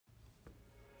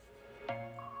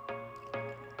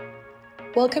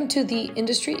Welcome to the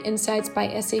Industry Insights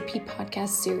by SAP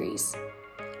podcast series.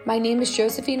 My name is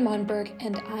Josephine Monberg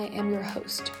and I am your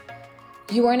host.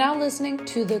 You are now listening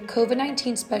to the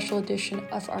COVID-19 special edition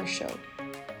of our show.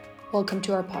 Welcome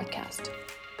to our podcast.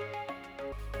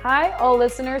 Hi, all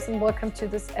listeners, and welcome to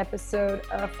this episode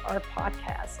of our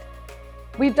podcast.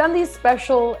 We've done these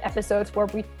special episodes where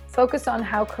we focus on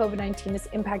how COVID-19 is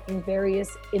impacting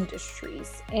various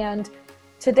industries. And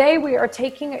today we are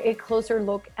taking a closer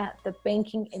look at the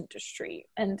banking industry.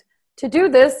 And to do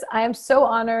this, I am so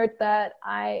honored that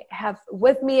I have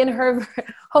with me in her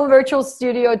home virtual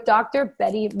studio, Dr.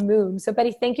 Betty Moon. So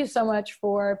Betty, thank you so much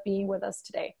for being with us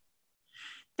today.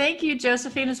 Thank you,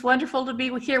 Josephine. It's wonderful to be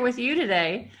here with you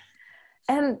today.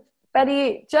 And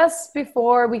Betty, just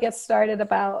before we get started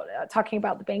about talking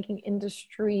about the banking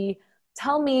industry,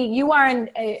 tell me, you are an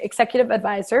executive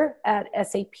advisor at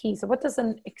SAP. So what does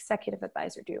an executive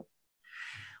advisor do?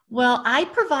 Well, I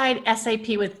provide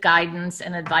SAP with guidance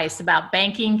and advice about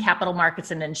banking, capital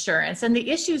markets, and insurance, and the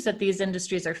issues that these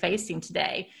industries are facing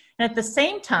today. And at the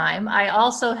same time, I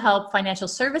also help financial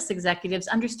service executives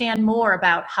understand more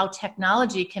about how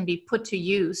technology can be put to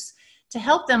use to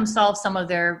help them solve some of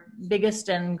their biggest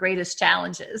and greatest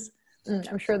challenges.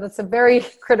 I'm sure that's a very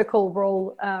critical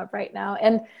role right now.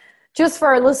 And just for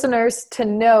our listeners to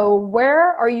know,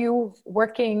 where are you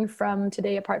working from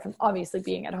today, apart from obviously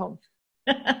being at home?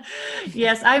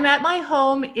 Yes, I'm at my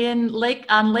home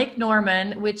on Lake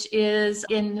Norman, which is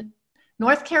in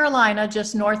North Carolina,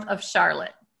 just north of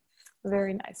Charlotte.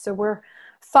 Very nice. So we're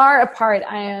far apart.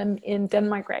 I am in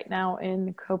Denmark right now,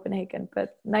 in Copenhagen,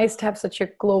 but nice to have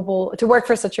to work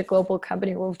for such a global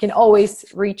company where we can always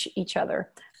reach each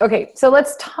other. Okay, so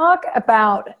let's talk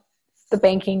about the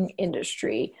banking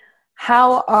industry.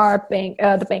 How are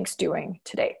the banks doing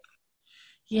today?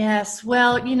 Yes.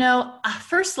 Well,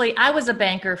 firstly, I was a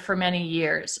banker for many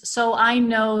years. So I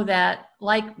know that,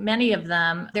 like many of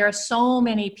them, there are so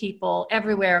many people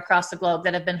everywhere across the globe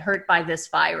that have been hurt by this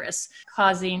virus,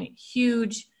 causing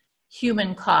huge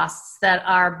human costs that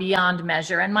are beyond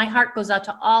measure. And my heart goes out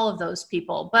to all of those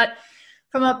people. But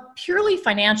from a purely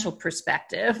financial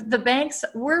perspective, the banks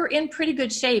were in pretty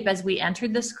good shape as we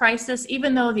entered this crisis,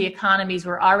 even though the economies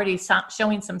were already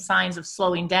showing some signs of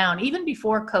slowing down, even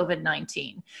before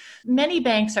COVID-19. Many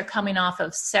banks are coming off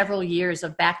of several years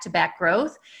of back-to-back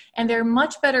growth, and they're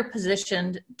much better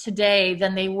positioned today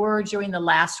than they were during the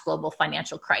last global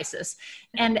financial crisis.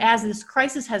 And as this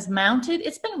crisis has mounted,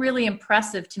 it's been really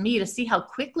impressive to me to see how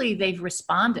quickly they've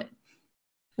responded.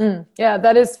 Yeah,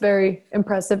 that is very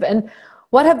impressive. And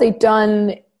what have they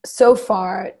done so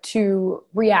far to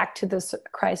react to this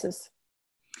crisis?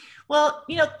 Well,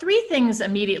 three things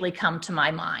immediately come to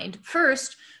my mind.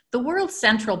 First, the world's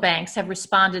central banks have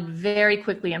responded very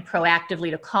quickly and proactively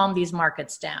to calm these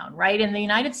markets down, right? In the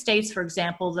United States, for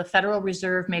example, the Federal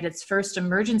Reserve made its first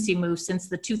emergency move since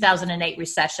the 2008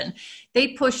 recession. They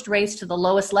pushed rates to the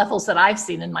lowest levels that I've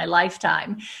seen in my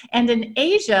lifetime. And in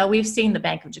Asia, we've seen the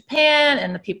Bank of Japan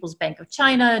and the People's Bank of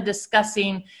China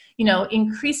discussing,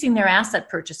 increasing their asset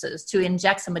purchases to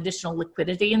inject some additional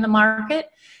liquidity in the market.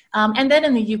 And then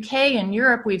in the UK and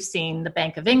Europe, we've seen the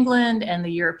Bank of England and the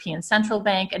European Central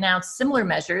Bank announce similar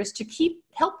measures to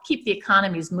help keep the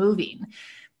economies moving.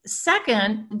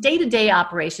 Second, day-to-day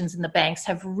operations in the banks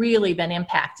have really been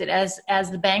impacted as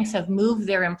the banks have moved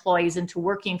their employees into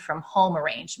working from home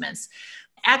arrangements.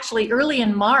 Actually, early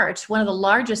in March, one of the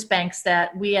largest banks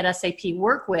that we at SAP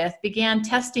work with began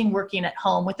testing working at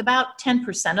home with about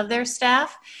 10% of their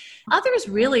staff. Others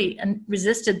really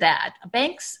resisted that.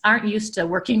 Banks aren't used to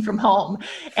working from home.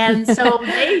 And so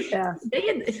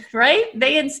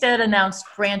they instead announced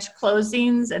branch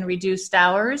closings and reduced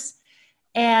hours.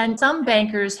 And some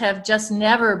bankers have just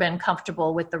never been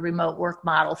comfortable with the remote work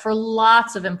model for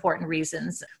lots of important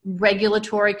reasons: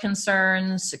 regulatory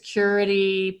concerns,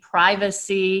 security,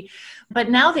 privacy. But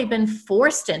now they've been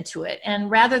forced into it. And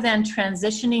rather than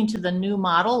transitioning to the new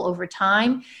model over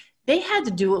time, they had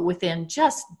to do it within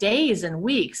just days and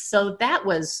weeks. So that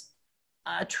was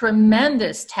a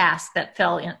tremendous task that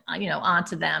fell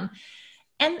onto them.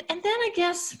 And then I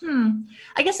guess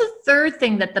a third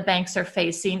thing that the banks are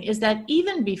facing is that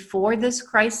even before this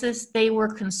crisis, they were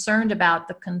concerned about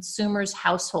the consumer's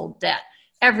household debt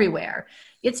everywhere.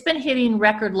 It's been hitting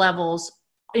record levels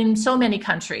in so many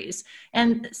countries.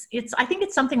 And I think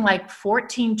it's something like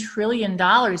 $14 trillion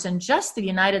in just the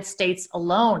United States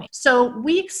alone. So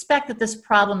we expect that this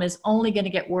problem is only going to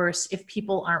get worse if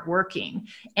people aren't working.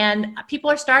 And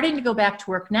people are starting to go back to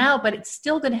work now, but it's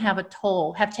still going to have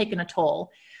taken a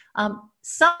toll.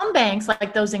 Some banks,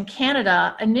 like those in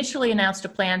Canada, initially announced a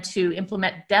plan to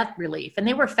implement debt relief, and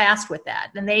they were fast with that.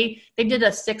 And they did a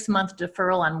 6-month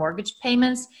deferral on mortgage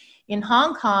payments. In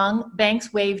Hong Kong,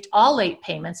 banks waived all late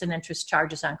payments and interest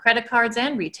charges on credit cards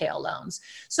and retail loans.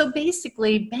 So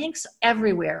basically, banks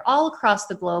everywhere, all across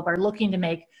the globe, are looking to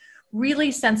make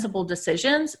really sensible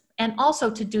decisions and also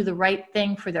to do the right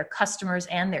thing for their customers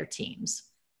and their teams.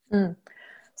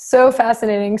 So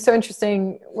fascinating, so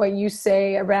interesting what you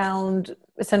say around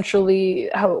essentially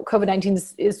how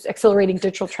COVID-19 is accelerating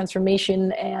digital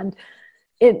transformation, and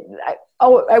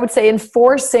I would say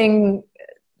enforcing,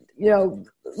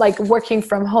 like working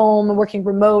from home, working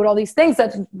remote, all these things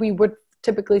that we would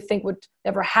typically think would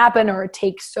never happen or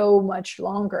take so much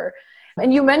longer.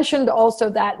 And you mentioned also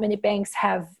that many banks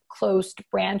have closed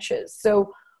branches.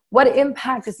 So what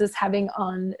impact is this having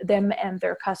on them and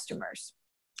their customers?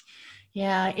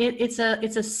 Yeah, it's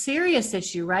a serious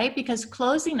issue, right? Because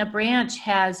closing a branch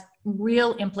has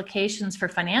real implications for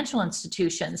financial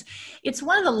institutions. It's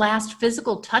one of the last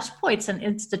physical touch points an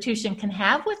institution can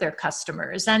have with their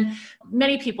customers. And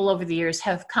many people over the years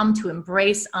have come to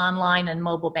embrace online and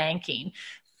mobile banking.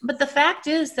 But the fact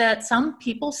is that some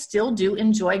people still do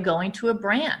enjoy going to a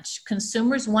branch.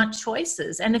 Consumers want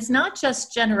choices. And it's not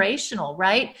just generational,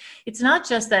 right? It's not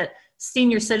just that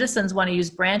senior citizens want to use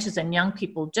branches and young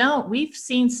people don't. We've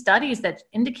seen studies that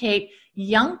indicate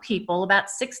young people, about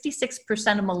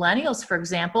 66% of millennials, for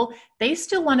example, they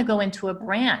still want to go into a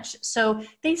branch. So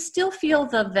they still feel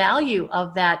the value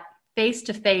of that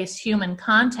face-to-face human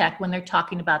contact when they're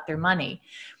talking about their money.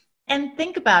 And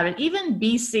think about it, even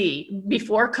BC,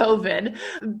 before COVID,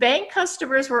 bank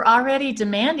customers were already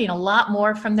demanding a lot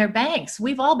more from their banks.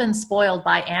 We've all been spoiled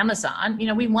by Amazon.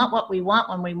 We want what we want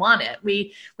when we want it.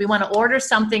 We want to order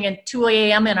something at 2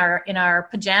 a.m. in our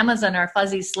pajamas and our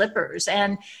fuzzy slippers.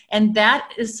 And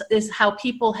that is how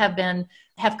people have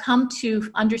come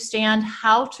to understand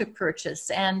how to purchase.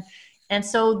 And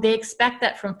so they expect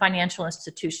that from financial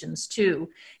institutions too.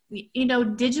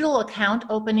 Digital account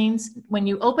openings, when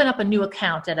you open up a new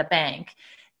account at a bank,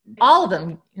 all of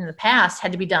them in the past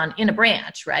had to be done in a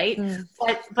branch, right?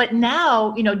 But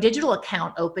now, digital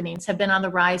account openings have been on the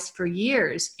rise for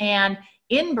years, and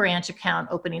in-branch account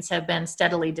openings have been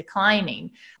steadily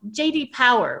declining. J.D.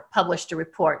 Power published a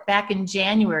report back in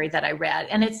January that I read,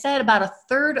 and it said about a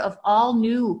third of all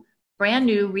brand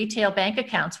new retail bank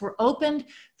accounts were opened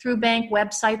through bank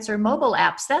websites or mobile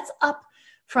apps. That's up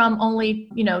from only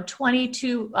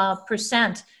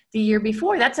 22% the year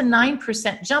before. That's a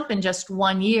 9% jump in just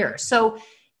 1 year. So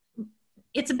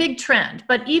it's a big trend.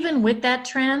 But even with that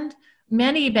trend,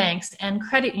 many banks and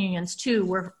credit unions too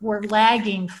were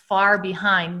lagging far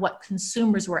behind what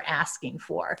consumers were asking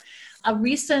for. A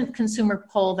recent consumer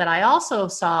poll that I also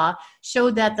saw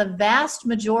showed that the vast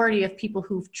majority of people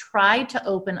who've tried to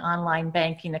open online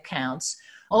banking accounts,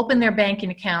 open their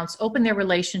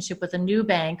relationship with a new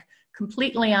bank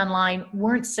completely online,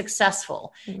 weren't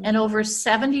successful. And over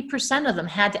 70% of them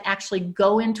had to actually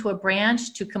go into a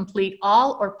branch to complete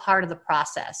all or part of the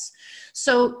process.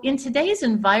 So in today's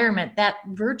environment, that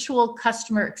virtual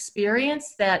customer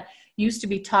experience that used to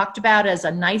be talked about as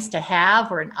a nice to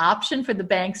have or an option for the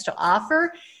banks to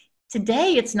offer,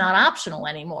 today it's not optional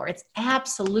anymore. It's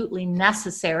absolutely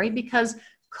necessary because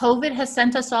COVID has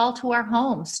sent us all to our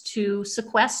homes to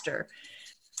sequester.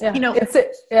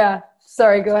 Yeah,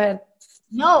 Sorry, go ahead.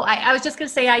 No, I was just going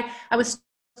to say, I was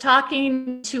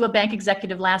talking to a bank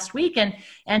executive last week, and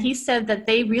he said that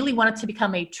they really wanted to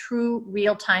become a true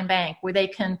real-time bank where they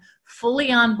can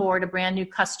fully onboard a brand new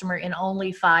customer in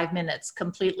only 5 minutes,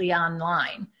 completely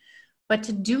online. But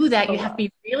to do that, you have to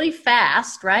be really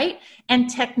fast, right? And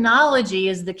technology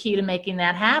is the key to making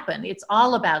that happen. It's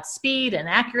all about speed and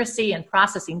accuracy and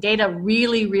processing data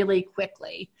really, really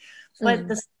quickly. But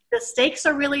the stakes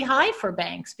are really high for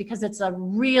banks because it's a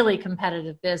really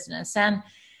competitive business. And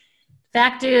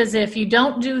fact is, if you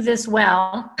don't do this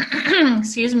well,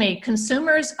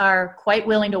 consumers are quite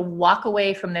willing to walk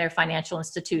away from their financial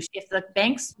institution. If the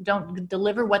banks don't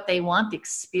deliver what they want, the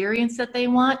experience that they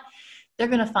want, they're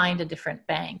going to find a different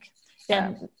bank.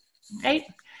 Yeah. Right?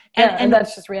 And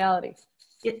that's just reality.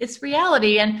 It's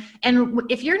reality. And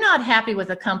if you're not happy with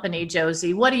a company,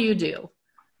 Josie, what do you do?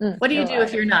 What do you do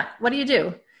if you're not? What do you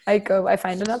do? I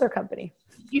find another company.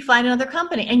 You find another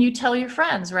company and you tell your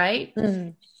friends, right?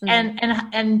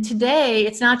 And today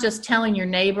it's not just telling your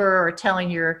neighbor or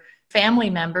telling your family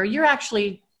member, you're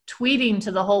actually tweeting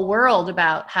to the whole world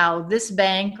about how this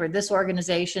bank or this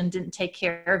organization didn't take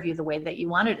care of you the way that you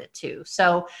wanted it to.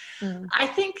 So I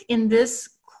think in this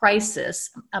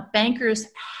crisis, bankers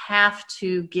have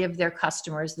to give their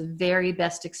customers the very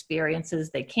best experiences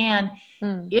they can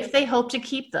if they hope to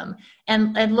keep them.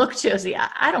 And look, Josie,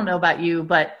 I don't know about you,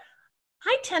 but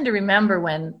I tend to remember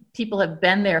when people have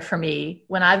been there for me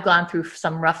when I've gone through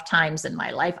some rough times in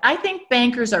my life. I think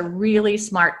bankers are really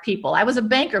smart people. I was a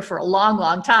banker for a long,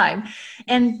 long time,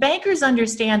 and bankers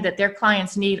understand that their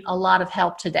clients need a lot of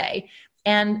help today.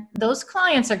 And those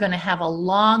clients are going to have a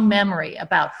long memory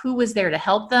about who was there to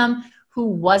help them, who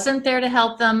wasn't there to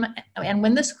help them. And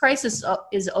when this crisis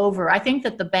is over, I think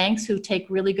that the banks who take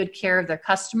really good care of their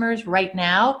customers right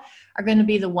now are going to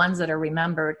be the ones that are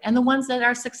remembered and the ones that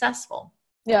are successful.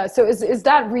 Yeah. So is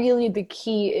that really the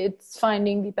key? It's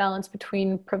finding the balance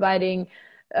between providing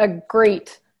a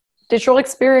great digital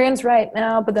experience right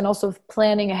now, but then also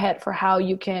planning ahead for how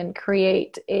you can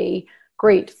create a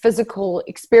great physical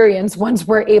experience once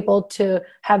we're able to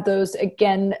have those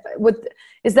again.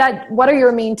 What are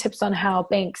your main tips on how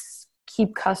banks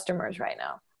keep customers right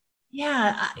now?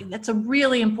 Yeah, that's a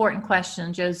really important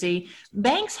question, Josie.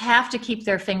 Banks have to keep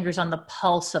their fingers on the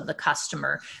pulse of the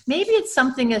customer. Maybe it's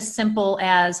something as simple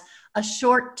as a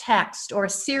short text or a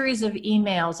series of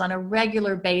emails on a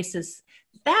regular basis.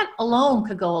 That alone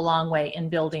could go a long way in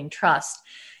building trust.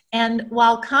 And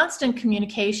while constant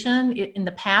communication in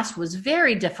the past was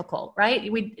very difficult, right?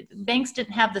 Banks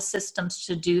didn't have the systems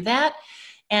to do that.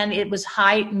 And it was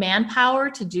high manpower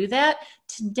to do that.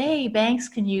 Today, banks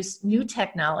can use new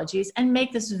technologies and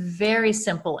make this very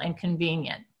simple and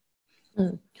convenient.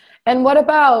 And what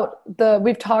about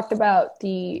we've talked about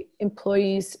the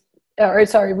employees,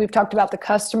 we've talked about the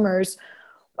customers.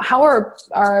 How are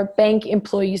our bank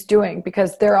employees doing?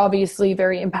 Because they're obviously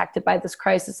very impacted by this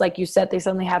crisis. Like you said, they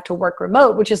suddenly have to work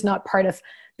remote, which is not part of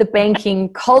the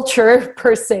banking culture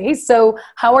per se. So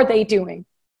how are they doing?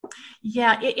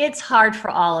 Yeah, it's hard for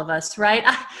all of us, right?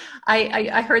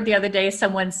 I heard the other day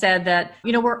someone said that,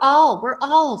 we're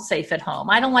all safe at home.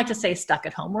 I don't like to say stuck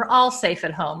at home. We're all safe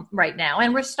at home right now.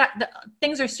 And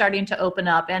things are starting to open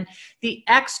up, and the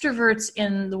extroverts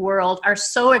in the world are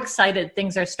so excited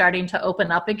things are starting to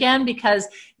open up again because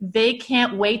they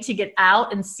can't wait to get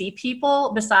out and see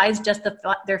people besides just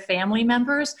their family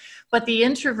members. But the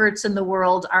introverts in the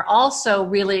world are also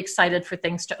really excited for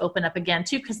things to open up again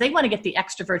too, because they want to get the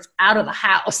extroverts out of the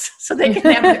house so they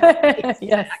can have their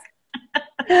yes.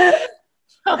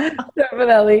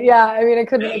 Definitely. Yeah. I mean, I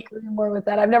couldn't agree more with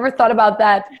that. I've never thought about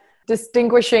that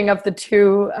distinguishing of the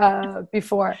two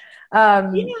before.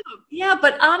 Yeah,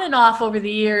 but on and off over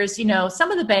the years,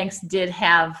 some of the banks did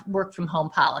have work from home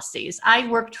policies. I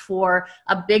worked for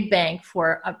a big bank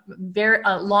for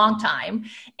a long time,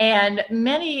 and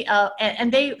many,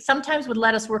 and they sometimes would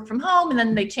let us work from home, and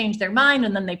then they changed their mind,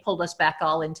 and then they pulled us back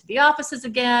all into the offices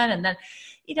again, and then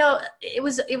it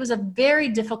was a very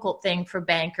difficult thing for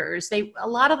bankers. A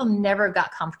lot of them never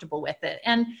got comfortable with it.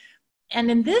 And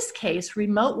in this case,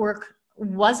 remote work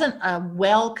wasn't a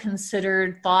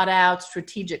well-considered, thought-out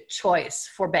strategic choice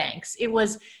for banks. It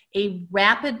was a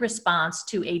rapid response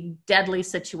to a deadly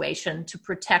situation to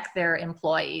protect their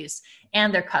employees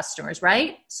and their customers,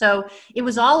 right? So it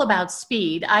was all about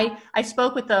speed. I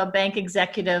spoke with a bank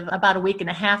executive about a week and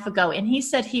a half ago, and he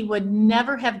said he would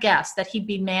never have guessed that he'd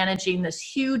be managing this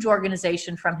huge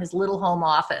organization from his little home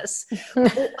office,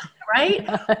 right?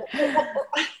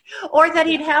 Or that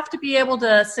he'd have to be able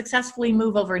to successfully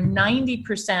move over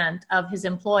 90% of his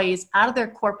employees out of their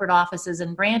corporate offices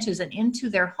and branches and into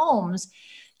their homes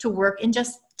to work in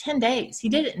just 10 days. He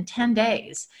did it in 10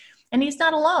 days. And he's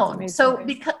not alone. So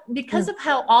because of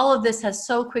how all of this has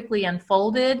so quickly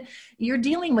unfolded, you're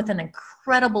dealing with an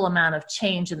incredible amount of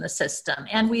change in the system.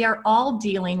 And we are all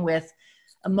dealing with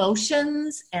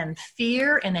emotions and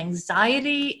fear and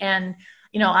anxiety. And,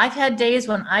 I've had days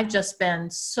when I've just been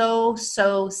so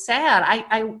sad.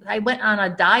 I went on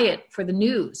a diet for the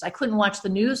news. I couldn't watch the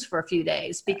news for a few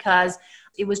days because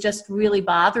it was just really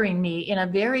bothering me in a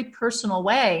very personal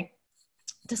way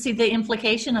to see the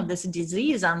implication of this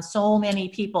disease on so many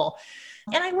people.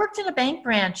 And I worked in a bank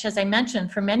branch, as I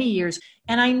mentioned, for many years.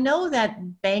 And I know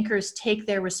that bankers take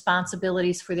their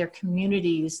responsibilities for their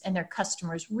communities and their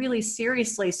customers really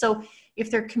seriously. So if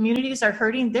their communities are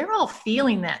hurting, they're all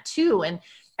feeling that too. And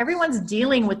everyone's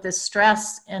dealing with this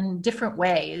stress in different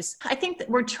ways. I think that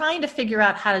we're trying to figure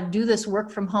out how to do this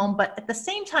work from home, but at the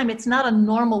same time, it's not a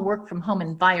normal work from home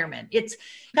environment. You've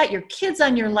got your kids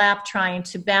on your lap trying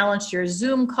to balance your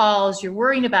Zoom calls. You're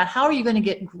worrying about how are you going to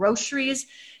get groceries.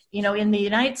 In the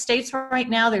United States right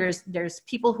now, there's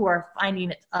people who are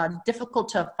finding it difficult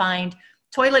to find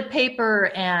toilet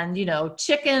paper and,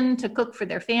 chicken to cook for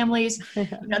their families.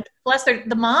 Plus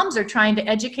the moms are trying to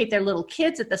educate their little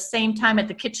kids at the same time at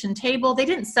the kitchen table. They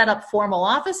didn't set up formal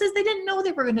offices. They didn't know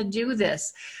they were going to do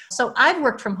this. So I've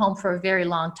worked from home for a very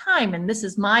long time, and this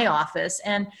is my office.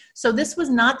 And so this was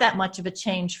not that much of a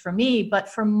change for me, but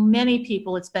for many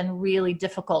people, it's been really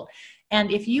difficult.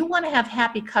 And if you want to have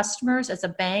happy customers as a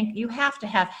bank, you have to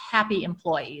have happy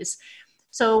employees.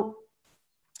 So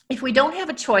if we don't have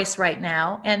a choice right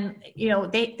now, and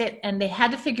they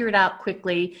had to figure it out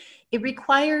quickly, it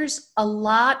requires a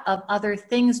lot of other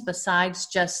things besides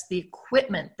just the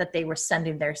equipment that they were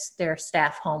sending their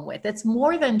staff home with. It's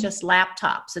more than just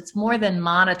laptops. It's more than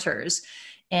monitors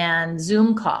and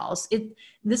Zoom calls.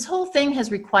 This whole thing has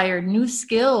required new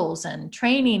skills and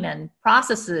training and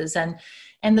processes,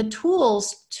 and the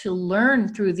tools to learn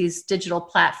through these digital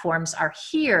platforms are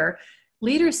here.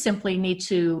 Leaders simply need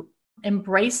to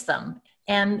embrace them.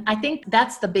 And I think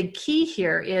that's the big key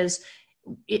here is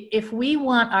if we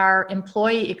want our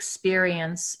employee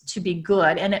experience to be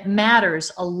good, and it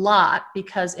matters a lot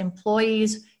because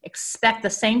employees expect the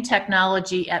same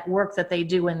technology at work that they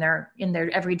do in their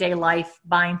everyday life,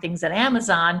 buying things at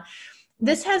Amazon.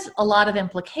 This has a lot of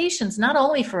implications, not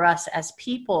only for us as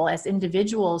people, as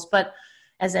individuals, but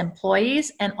as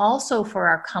employees, and also for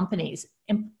our companies.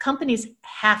 And companies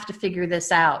have to figure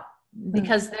this out,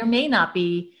 because there may not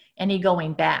be any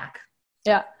going back.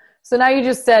 Yeah. So now you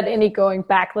just said any going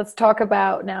back. Let's talk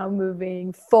about now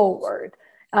moving forward.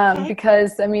 Okay.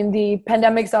 Because, the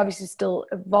pandemic's obviously still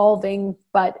evolving,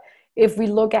 but if we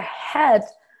look ahead,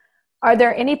 are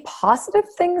there any positive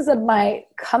things that might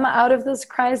come out of this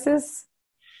crisis?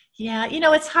 Yeah,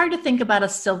 it's hard to think about a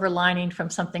silver lining from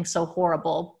something so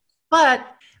horrible, but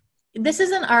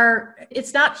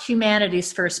it's not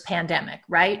humanity's first pandemic,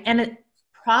 right? And it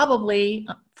probably,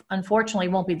 unfortunately,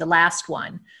 won't be the last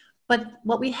one. But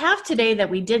what we have today that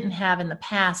we didn't have in the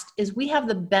past is we have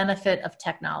the benefit of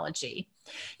technology.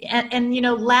 And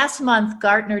last month,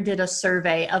 Gartner did a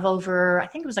survey of over, I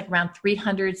think it was around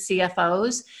 300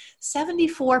 CFOs.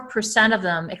 74% of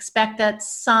them expect that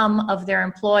some of their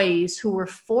employees who were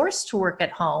forced to work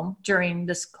at home during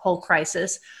this whole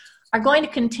crisis are going to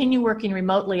continue working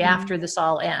remotely after this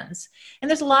all ends. And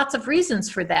there's lots of reasons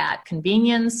for that.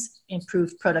 Convenience,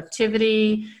 improved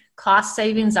productivity, cost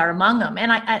savings are among them.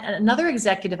 And another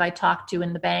executive I talked to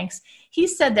in the banks, he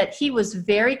said that he was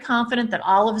very confident that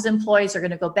all of his employees are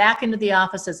going to go back into the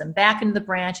offices and back into the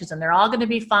branches, and they're all going to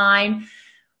be fine.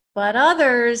 But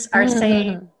others are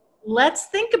saying, let's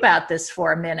think about this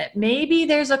for a minute. Maybe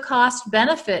there's a cost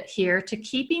benefit here to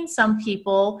keeping some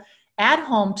people at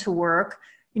home to work.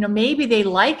 Maybe they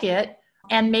like it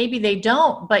and maybe they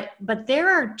don't, but there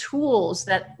are tools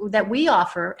that we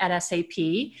offer at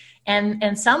SAP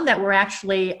and some that we're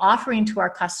actually offering to our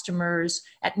customers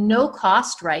at no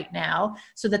cost right now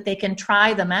so that they can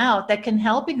try them out, that can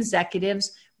help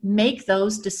executives make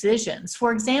those decisions.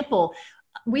 For example,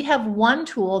 we have one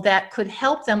tool that could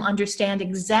help them understand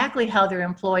exactly how their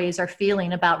employees are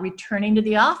feeling about returning to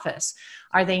the office.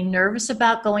 Are they nervous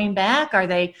about going back? Are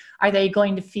they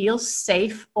going to feel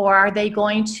safe, or are they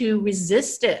going to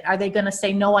resist it? Are they going to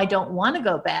say, no, I don't want to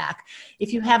go back?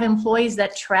 If you have employees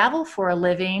that travel for a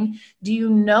living, do you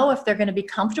know if they're going to be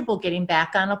comfortable getting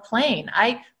back on a plane?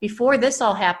 Before this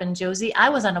all happened, Josie, I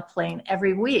was on a plane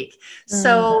every week.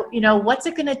 So, what's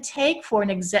it going to take for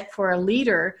a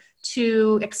leader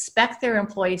to expect their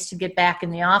employees to get back in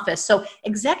the office? So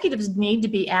executives need to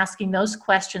be asking those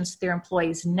questions to their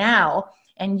employees now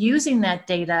and using that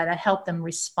data to help them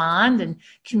respond and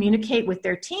communicate with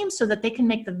their teams so that they can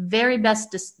make the very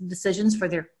best decisions for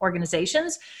their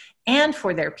organizations and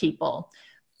for their people.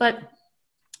 But,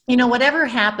 whatever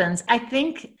happens, I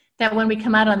think that when we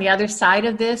come out on the other side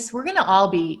of this, we're going to all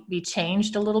be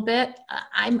changed a little bit.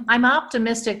 I'm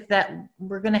optimistic that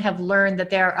we're going to have learned that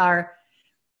there are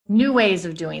new ways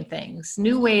of doing things,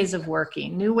 new ways of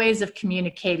working, new ways of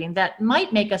communicating that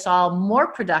might make us all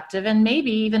more productive and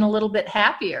maybe even a little bit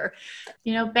happier.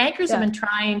 Bankers have been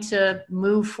trying to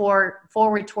move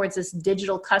forward towards this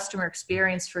digital customer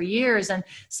experience for years, and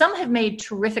some have made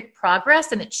terrific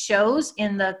progress, and it shows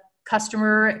in the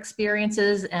customer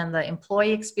experiences and the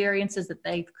employee experiences that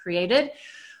they've created.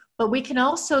 But we can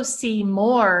also see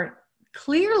more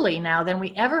clearly now than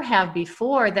we ever have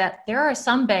before that there are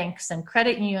some banks and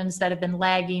credit unions that have been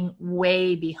lagging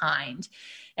way behind.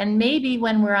 And maybe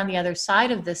when we're on the other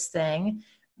side of this thing,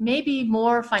 maybe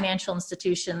more financial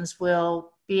institutions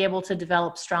will be able to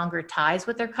develop stronger ties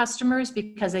with their customers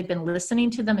because they've been listening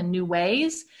to them in new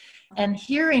ways and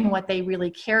hearing what they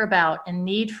really care about and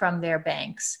need from their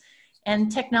banks.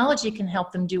 And technology can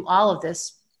help them do all of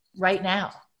this right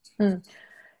now.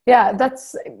 Yeah,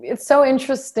 it's so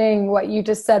interesting what you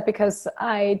just said, because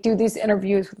I do these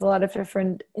interviews with a lot of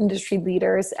different industry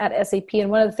leaders at SAP. And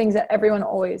one of the things that everyone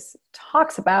always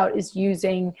talks about is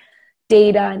using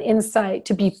data and insight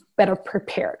to be better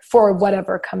prepared for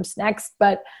whatever comes next.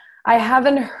 But I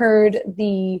haven't heard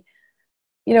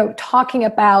talking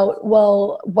about,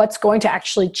 well, what's going to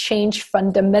actually change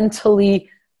fundamentally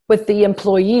with the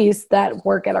employees that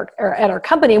work at our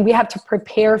company. And we have to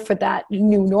prepare for that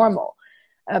new normal.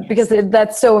 Because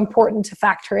that's so important to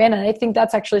factor in. And I think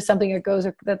that's actually something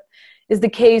that is the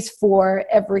case for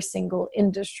every single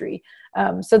industry.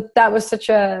 So that was such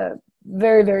a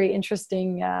very, very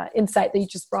interesting insight that you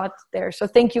just brought there. So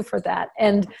thank you for that.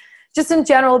 And just in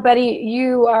general, Betty,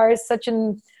 you are such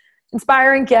an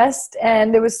inspiring guest,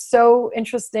 and it was so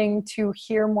interesting to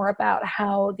hear more about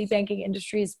how the banking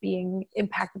industry is being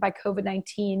impacted by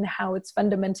COVID-19, how it's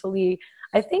fundamentally,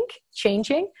 I think,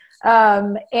 changing,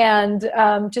 and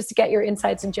just to get your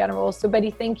insights in general. So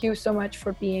Betty, thank you so much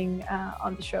for being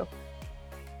on the show.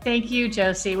 Thank you,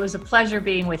 Josie. It was a pleasure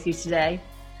being with you today.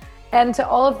 And to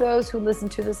all of those who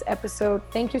listened to this episode,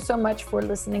 thank you so much for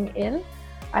listening in.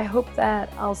 I hope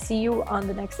that I'll see you on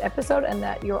the next episode and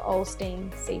that you're all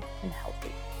staying safe and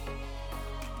healthy.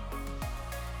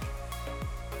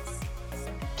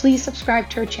 Please subscribe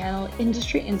to our channel,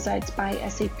 Industry Insights by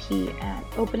SAP, at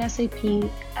OpenSAP,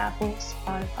 Apple,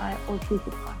 Spotify, or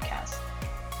Google Podcasts.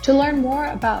 To learn more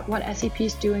about what SAP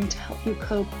is doing to help you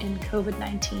cope in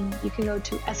COVID-19, you can go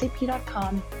to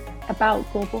sap.com about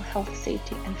global health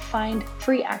safety and find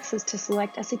free access to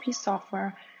select SAP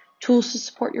software, tools to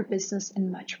support your business,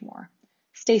 and much more.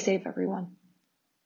 Stay safe, everyone.